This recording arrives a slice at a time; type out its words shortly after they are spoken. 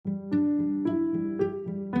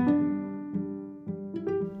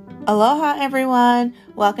Aloha, everyone.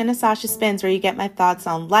 Welcome to Sasha Spins, where you get my thoughts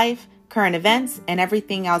on life, current events, and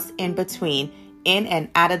everything else in between, in and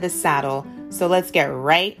out of the saddle. So let's get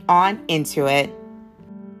right on into it.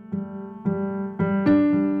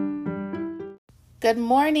 Good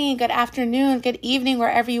morning, good afternoon, good evening,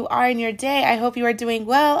 wherever you are in your day. I hope you are doing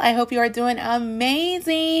well. I hope you are doing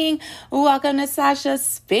amazing. Welcome to Sasha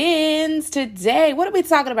Spins. Today, what are we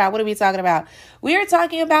talking about? We are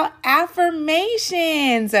talking about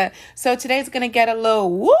affirmations. So today's going to get a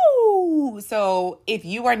little woo. So if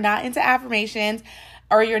you are not into affirmations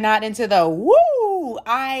or you're not into the woo,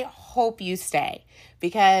 I hope you stay,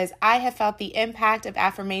 because I have felt the impact of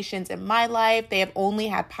affirmations in my life. They have only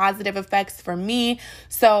had positive effects for me.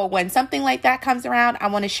 So when something like that comes around, I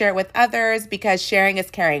want to share it with others, because sharing is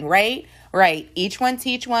caring, right? Right. Each one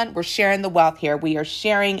teach one. We're sharing the wealth here. We are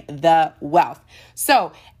sharing the wealth.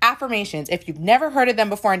 So affirmations, if you've never heard of them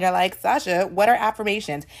before and you're like, Sasha, what are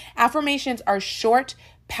affirmations? Affirmations are short,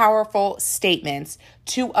 powerful statements.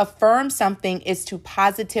 To affirm something is to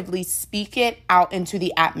positively speak it out into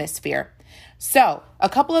the atmosphere. So a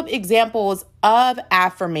couple of examples of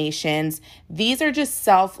affirmations. These are just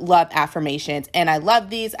self-love affirmations. And I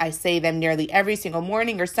love these. I say them nearly every single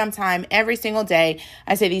morning, or sometime every single day.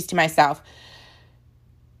 I say these to myself.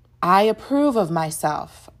 I approve of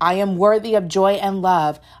myself. I am worthy of joy and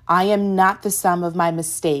love. I am not the sum of my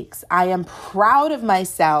mistakes. I am proud of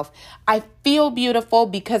myself. I feel beautiful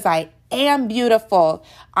because I am beautiful.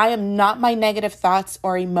 I am not my negative thoughts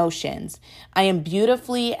or emotions. I am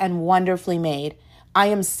beautifully and wonderfully made. I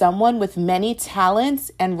am someone with many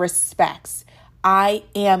talents and respects. I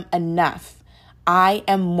am enough. I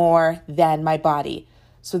am more than my body.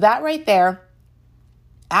 So that right there,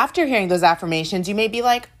 after hearing those affirmations, you may be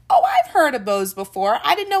like, oh, I've heard of those before.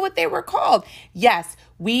 I didn't know what they were called. Yes,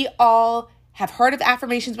 we all have heard of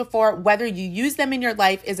affirmations before. Whether you use them in your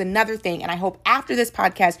life is another thing. And I hope after this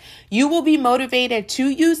podcast, you will be motivated to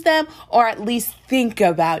use them, or at least think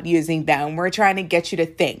about using them. We're trying to get you to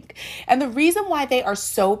think. And the reason why they are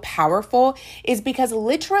so powerful is because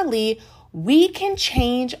literally we can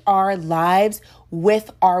change our lives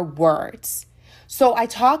with our words. So I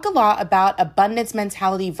talk a lot about abundance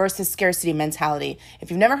mentality versus scarcity mentality.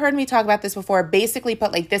 If you've never heard me talk about this before, basically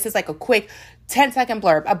put like this is like a quick 10-second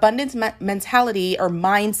blurb. Abundance mentality or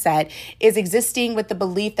mindset is existing with the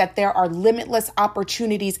belief that there are limitless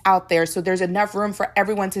opportunities out there. So there's enough room for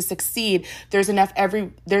everyone to succeed. There's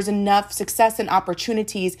enough success and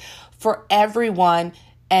opportunities for everyone.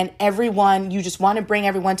 And everyone, you just want to bring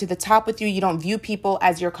everyone to the top with you. You don't view people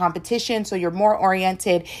as your competition. So you're more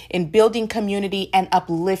oriented in building community and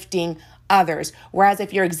uplifting others. Whereas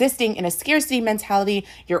if you're existing in a scarcity mentality,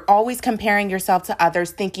 you're always comparing yourself to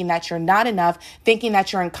others, thinking that you're not enough, thinking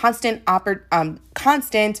that you're in constant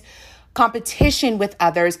competition with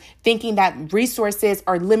others, thinking that resources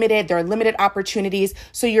are limited, there are limited opportunities.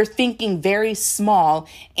 So you're thinking very small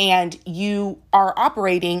and you are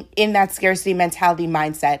operating in that scarcity mentality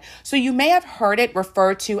mindset. So you may have heard it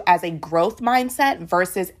referred to as a growth mindset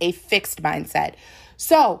versus a fixed mindset.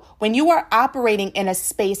 So when you are operating in a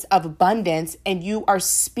space of abundance and you are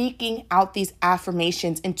speaking out these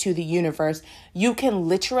affirmations into the universe, you can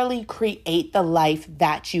literally create the life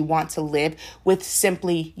that you want to live with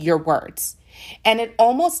simply your words. And it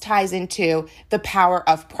almost ties into the power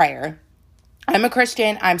of prayer. I'm a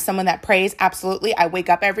Christian. I'm someone that prays. Absolutely. I wake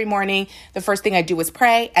up every morning. The first thing I do is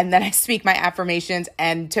pray, and then I speak my affirmations.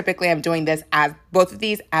 And typically I'm doing this as both of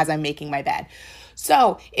these as I'm making my bed.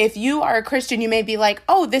 So if you are a Christian, you may be like,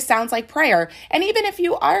 oh, this sounds like prayer. And even if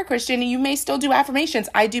you are a Christian, you may still do affirmations.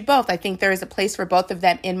 I do both. I think there is a place for both of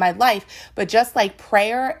them in my life. But just like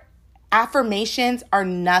prayer, affirmations are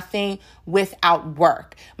nothing without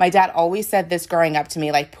work. My dad always said this growing up to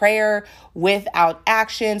me, like prayer without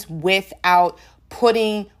actions, without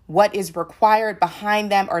putting what is required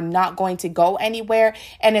behind them, are not going to go anywhere.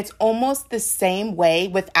 And it's almost the same way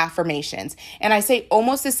with affirmations. And I say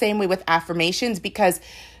almost the same way with affirmations because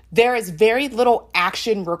there is very little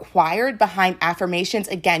action required behind affirmations.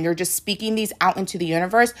 Again, you're just speaking these out into the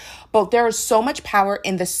universe, but there is so much power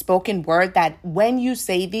in the spoken word that when you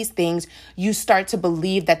say these things, you start to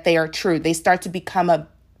believe that they are true. They start to become a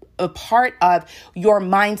part of your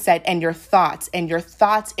mindset and your thoughts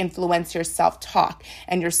influence your self-talk,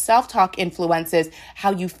 and your self-talk influences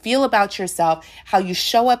how you feel about yourself, how you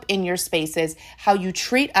show up in your spaces, how you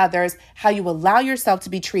treat others, how you allow yourself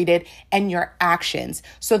to be treated, and your actions.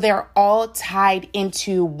 So they're all tied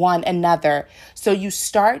into one another. So you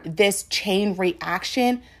start this chain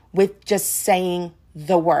reaction with just saying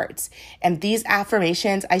the words. And these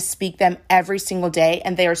affirmations, I speak them every single day,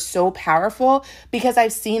 and they are so powerful because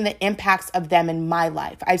I've seen the impacts of them in my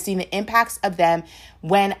life. I've seen the impacts of them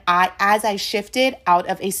as I shifted out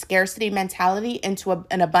of a scarcity mentality into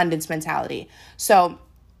an abundance mentality. So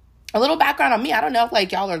a little background on me. I don't know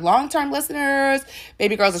if y'all are long-term listeners,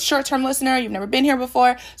 baby girl's a short-term listener. You've never been here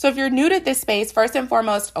before. So if you're new to this space, first and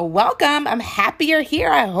foremost, welcome. I'm happy you're here.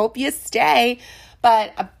 I hope you stay.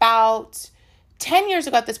 But about 10 years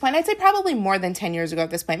ago at this point, I'd say probably more than 10 years ago at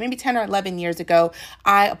this point, maybe 10 or 11 years ago,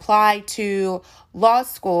 I applied to law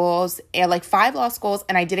schools, 5 law schools,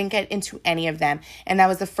 and I didn't get into any of them. And that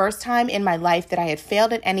was the first time in my life that I had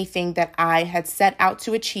failed at anything that I had set out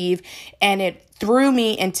to achieve. And it threw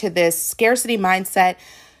me into this scarcity mindset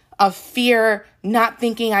of fear, not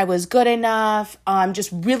thinking I was good enough, just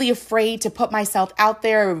really afraid to put myself out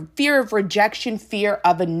there, fear of rejection, fear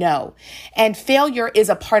of a no. And failure is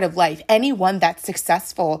a part of life. Anyone that's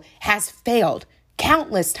successful has failed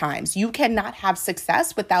countless times. You cannot have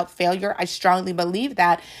success without failure. I strongly believe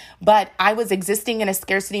that. But I was existing in a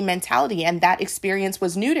scarcity mentality, and that experience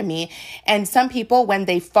was new to me. And some people, when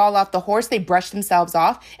they fall off the horse, they brush themselves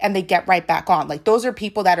off and they get right back on. Those are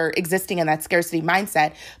people that are existing in that scarcity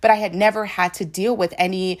mindset. But I had never had to deal with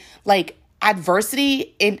any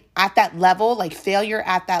adversity at that level, failure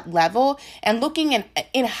at that level. And looking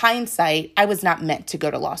in hindsight, I was not meant to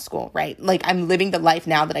go to law school, right? I'm living the life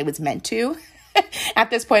now that I was meant to at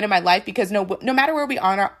this point in my life, because no matter where we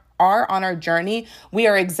are on our journey, we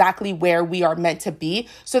are exactly where we are meant to be.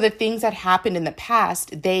 So the things that happened in the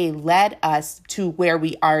past, they led us to where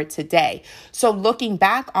we are today. So looking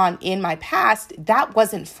back in my past, that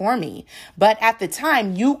wasn't for me. But at the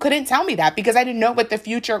time, you couldn't tell me that because I didn't know what the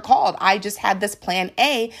future called. I just had this plan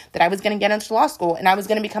A that I was going to get into law school and I was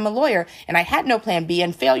going to become a lawyer, and I had no plan B,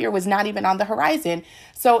 and failure was not even on the horizon.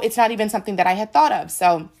 So it's not even something that I had thought of.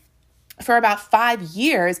 So for about 5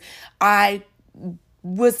 years, I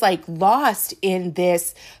was lost in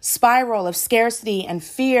this spiral of scarcity and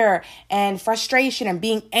fear and frustration and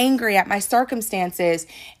being angry at my circumstances.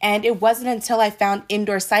 And it wasn't until I found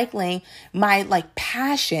indoor cycling, my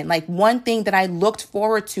passion, one thing that I looked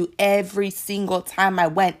forward to every single time I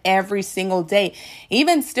went, every single day.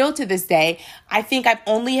 Even still to this day, I think I've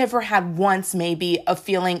only ever had once maybe a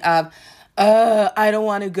feeling of, I don't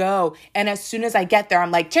want to go. And as soon as I get there,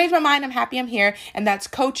 I'm change my mind. I'm happy I'm here. And that's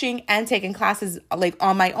coaching and taking classes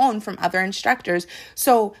on my own from other instructors.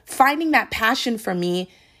 So finding that passion for me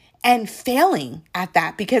and failing at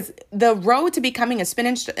that, because the road to becoming a spin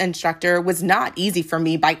instructor was not easy for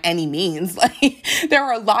me by any means. There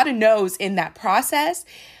were a lot of no's in that process.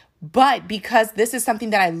 But because this is something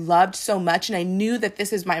that I loved so much, and I knew that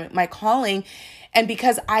this is my calling, and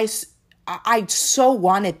because I so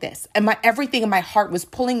wanted this, and everything in my heart was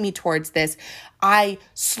pulling me towards this, I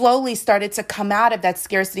slowly started to come out of that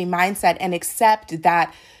scarcity mindset and accept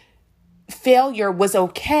that failure was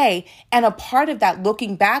okay. And a part of that,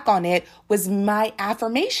 looking back on it, was my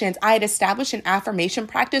affirmations. I had established an affirmation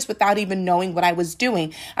practice without even knowing what I was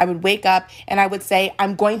doing. I would wake up and I would say,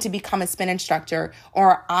 I'm going to become a spin instructor,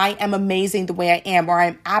 or I am amazing the way I am, or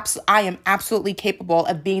I am absolutely capable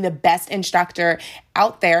of being the best instructor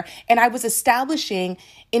out there. And I was establishing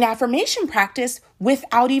an affirmation practice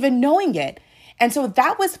without even knowing it. And so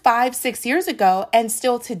that was 5-6 years ago. And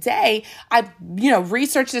still today, I've,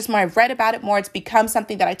 researched this more. I've read about it more. It's become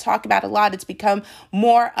something that I talk about a lot. It's become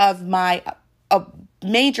more of my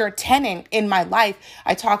major tenet in my life.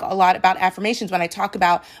 I talk a lot about affirmations. When I talk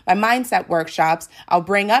about my mindset workshops, I'll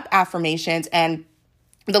bring up affirmations, and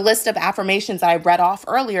the list of affirmations that I read off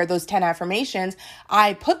earlier, those 10 affirmations,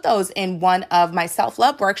 I put those in one of my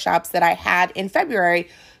self-love workshops that I had in February.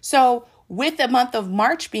 So with the month of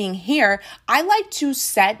March being here, I like to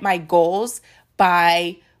set my goals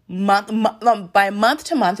by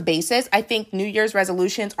month-to-month basis. I think New Year's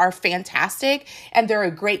resolutions are fantastic, and they're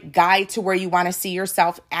a great guide to where you want to see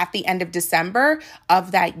yourself at the end of December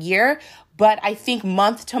of that year. But I think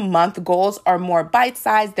month-to-month goals are more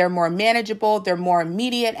bite-sized, they're more manageable, they're more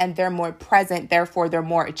immediate, and they're more present. Therefore, they're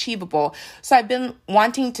more achievable. So I've been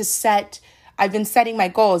setting my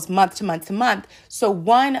goals month to month to month. So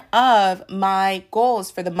one of my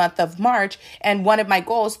goals for the month of March, and one of my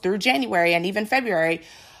goals through January and even February,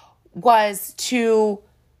 was to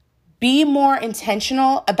be more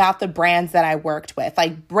intentional about the brands that I worked with,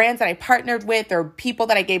 brands that I partnered with or people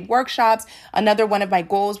that I gave workshops. Another one of my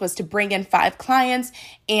goals was to bring in 5 clients,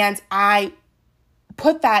 and I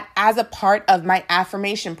put that as a part of my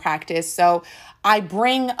affirmation practice. So I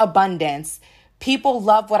bring abundance, People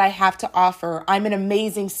love what I have to offer. I'm an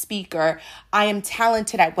amazing speaker. I am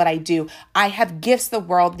talented at what I do. I have gifts the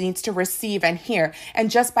world needs to receive and hear.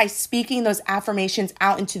 And just by speaking those affirmations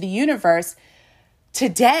out into the universe,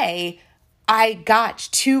 today, I got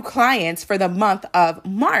 2 clients for the month of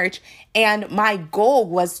March, and my goal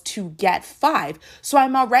was to get 5. So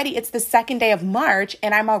it's the second day of March,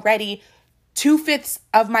 and I'm already 2/5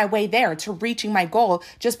 of my way there to reaching my goal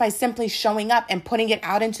just by simply showing up and putting it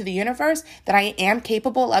out into the universe that I am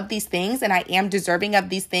capable of these things and I am deserving of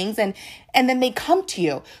these things. And then they come to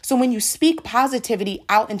you. So when you speak positivity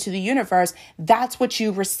out into the universe, that's what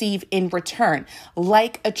you receive in return.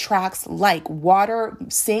 Like attracts like. Water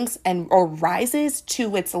sinks or rises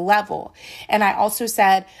to its level. And I also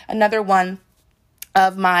said another one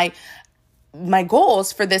of my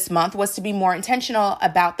goals for this month was to be more intentional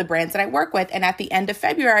about the brands that I work with. And at the end of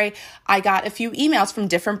February, I got a few emails from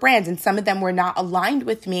different brands, and some of them were not aligned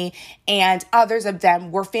with me and others of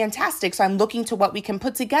them were fantastic. So I'm looking to what we can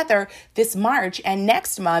put together this March and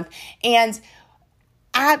next month. And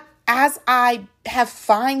as I have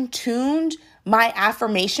fine-tuned my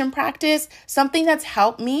affirmation practice, something that's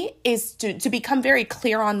helped me is to become very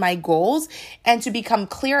clear on my goals and to become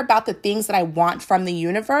clear about the things that I want from the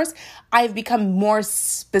universe. I've become more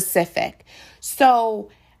specific.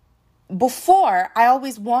 So before, I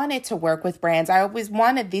always wanted to work with brands. I always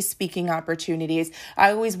wanted these speaking opportunities.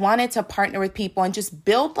 I always wanted to partner with people and just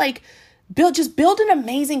build an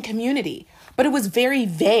amazing community. But it was very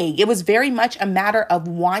vague. It was very much a matter of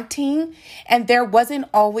wanting, and there wasn't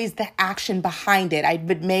always the action behind it. I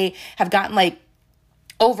may have gotten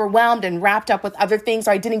overwhelmed and wrapped up with other things,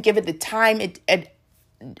 or I didn't give it the time it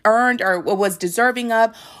earned or was deserving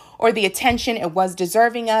of, or the attention it was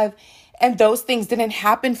deserving of. And those things didn't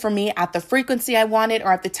happen for me at the frequency I wanted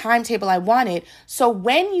or at the timetable I wanted. So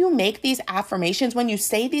when you make these affirmations, when you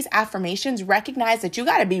say these affirmations, recognize that you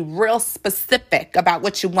got to be real specific about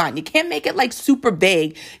what you want. You can't make it super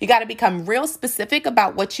vague. You got to become real specific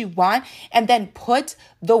about what you want and then put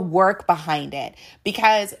the work behind it.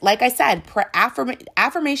 Because like I said,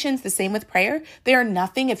 affirmations, the same with prayer, they are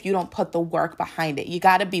nothing if you don't put the work behind it. You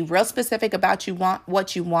got to be real specific about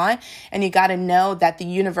what you want, and you got to know that the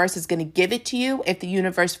universe is going to give it to you if the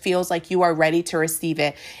universe feels like you are ready to receive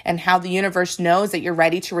it. And how the universe knows that you're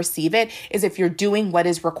ready to receive it is if you're doing what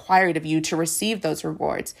is required of you to receive those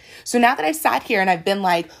rewards. So now that I've sat here and I've been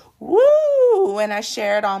woo, and I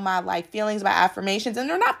shared all my feelings about affirmations, and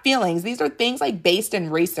they're not feelings. These are things based in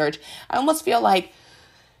research. I almost feel like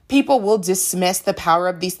people will dismiss the power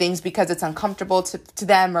of these things because it's uncomfortable to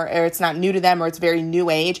them, or it's not new to them, or it's very new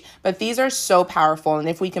age. But these are so powerful. And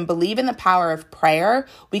if we can believe in the power of prayer,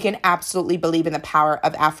 we can absolutely believe in the power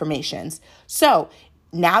of affirmations. So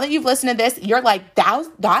now that you've listened to this, you're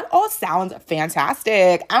that all sounds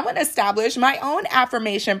fantastic. I'm going to establish my own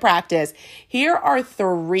affirmation practice. Here are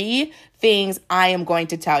 3 things I am going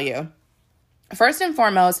to tell you. First and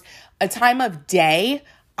foremost, a time of day,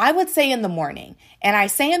 I would say in the morning. And I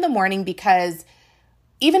say in the morning because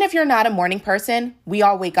even if you're not a morning person, we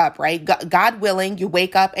all wake up, right? God willing, you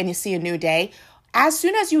wake up and you see a new day. As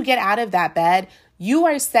soon as you get out of that bed, you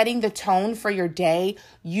are setting the tone for your day.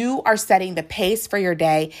 You are setting the pace for your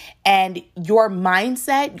day, and your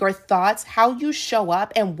mindset, your thoughts, how you show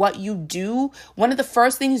up and what you do. One of the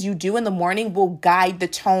first things you do in the morning will guide the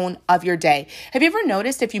tone of your day. Have you ever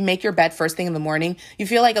noticed if you make your bed first thing in the morning, you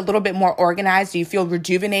feel a little bit more organized, you feel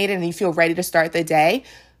rejuvenated, and you feel ready to start the day?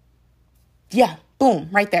 Yeah, boom,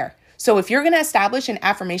 right there. So if you're going to establish an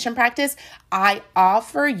affirmation practice, I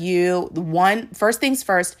offer you first things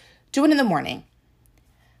first, do it in the morning.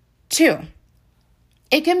 2,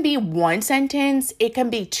 it can be 1 sentence. It can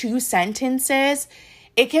be 2 sentences.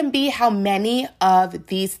 It can be how many of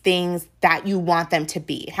these things that you want them to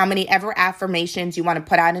be, how many ever affirmations you want to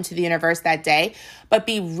put out into the universe that day, but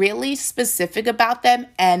be really specific about them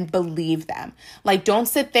and believe them. Don't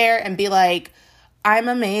sit there and be I'm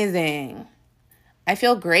amazing. I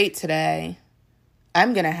feel great today.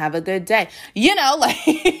 I'm going to have a good day.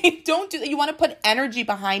 Don't do that. You want to put energy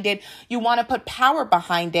behind it. You want to put power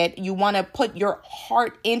behind it. You want to put your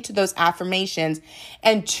heart into those affirmations.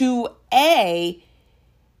 And 2A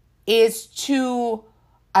is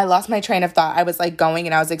I lost my train of thought. I was going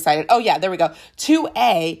and I was excited. Oh yeah, there we go.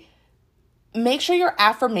 2A, make sure your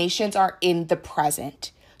affirmations are in the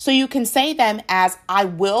present. So you can say them as I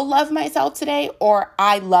will love myself today or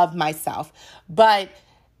I love myself. But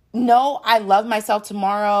no, I love myself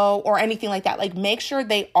tomorrow or anything like that. Like, make sure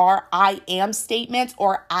they are I am statements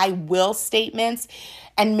or I will statements,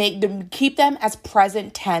 and keep them as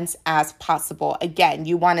present tense as possible. Again,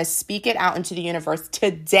 you want to speak it out into the universe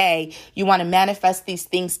today. You want to manifest these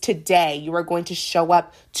things today. You are going to show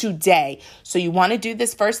up today. So you want to do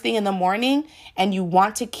this first thing in the morning, and you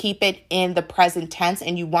want to keep it in the present tense,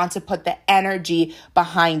 and you want to put the energy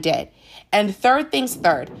behind it. And third things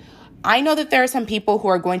third, I know that there are some people who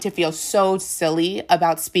are going to feel so silly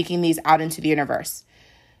about speaking these out into the universe.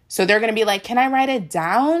 So they're going to be like, can I write it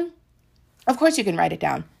down? Of course you can write it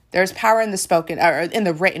down. There's power in the spoken or in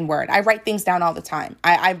the written word. I write things down all the time.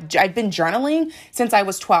 I've been journaling since I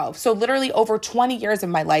was 12. So literally over 20 years of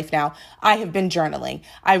my life now, I have been journaling.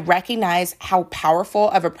 I recognize how powerful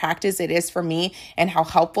of a practice it is for me and how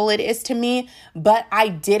helpful it is to me. But I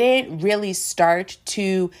didn't really start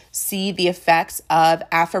to see the effects of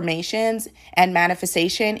affirmations and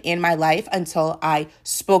manifestation in my life until I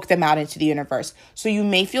spoke them out into the universe. So you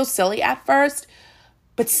may feel silly at first,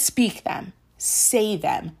 but speak them, say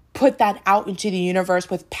them. Put that out into the universe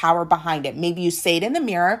with power behind it. Maybe you say it in the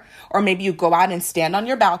mirror, or maybe you go out and stand on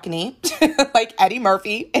your balcony like Eddie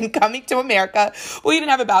Murphy in Coming to America. Well, you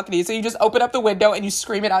didn't have a balcony, so you just open up the window and you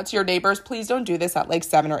scream it out to your neighbors. Please don't do this at like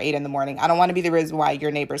 7 or 8 in the morning. I don't want to be the reason why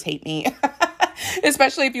your neighbors hate me.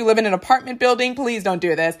 Especially if you live in an apartment building, please don't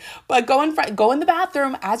do this. But go in the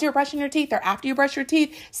bathroom as you're brushing your teeth or after you brush your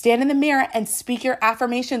teeth, stand in the mirror and speak your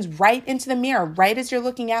affirmations right into the mirror, right as you're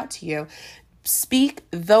looking out to you. Speak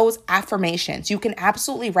those affirmations. You can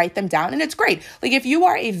absolutely write them down, and it's great. Like, if you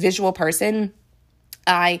are a visual person,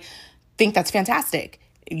 I think that's fantastic.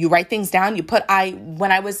 You write things down.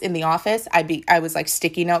 When I was in the office, I was like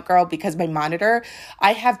sticky note girl, because my monitor,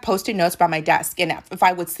 I have Post-it notes by my desk. And if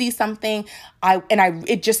I would see something,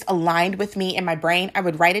 it just aligned with me in my brain, I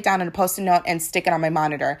would write it down on a Post-it note and stick it on my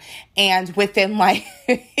monitor. And within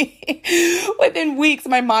weeks,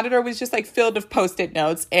 my monitor was just like filled with Post-it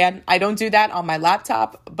notes. And I don't do that on my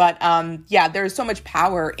laptop. But there's so much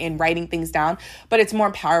power in writing things down, but it's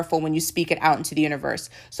more powerful when you speak it out into the universe.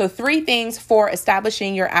 So 3 things for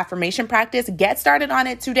establishing your affirmation practice. Get started on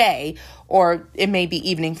it today, or it may be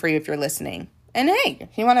evening for you if you're listening. And hey,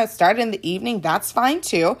 if you want to start in the evening, that's fine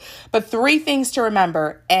too. But 3 things to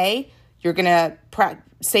remember. A, you're going to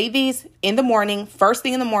say these in the morning, first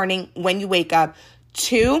thing in the morning when you wake up.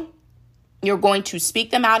 2, you're going to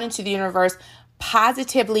speak them out into the universe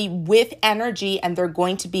positively with energy, and they're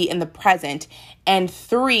going to be in the present. And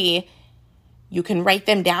 3, you can write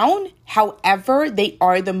them down. However, they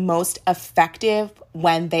are the most effective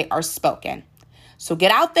when they are spoken. So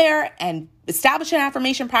get out there and establish an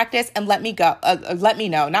affirmation practice and let me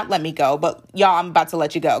know, not let me go, but y'all, I'm about to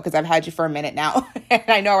let you go because I've had you for a minute now and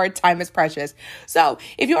I know our time is precious. So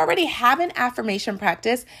if you already have an affirmation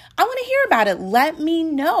practice, I want to hear about it. Let me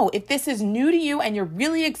know if this is new to you and you're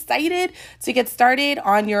really excited to get started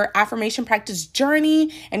on your affirmation practice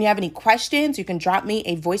journey and you have any questions. You can drop me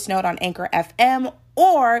a voice note on Anchor FM,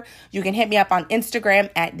 or you can hit me up on Instagram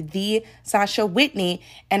at the Sasha Whitney.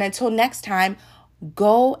 And until next time,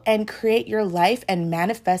 go and create your life and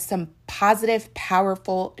manifest some positive,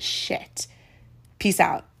 powerful shit. Peace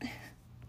out.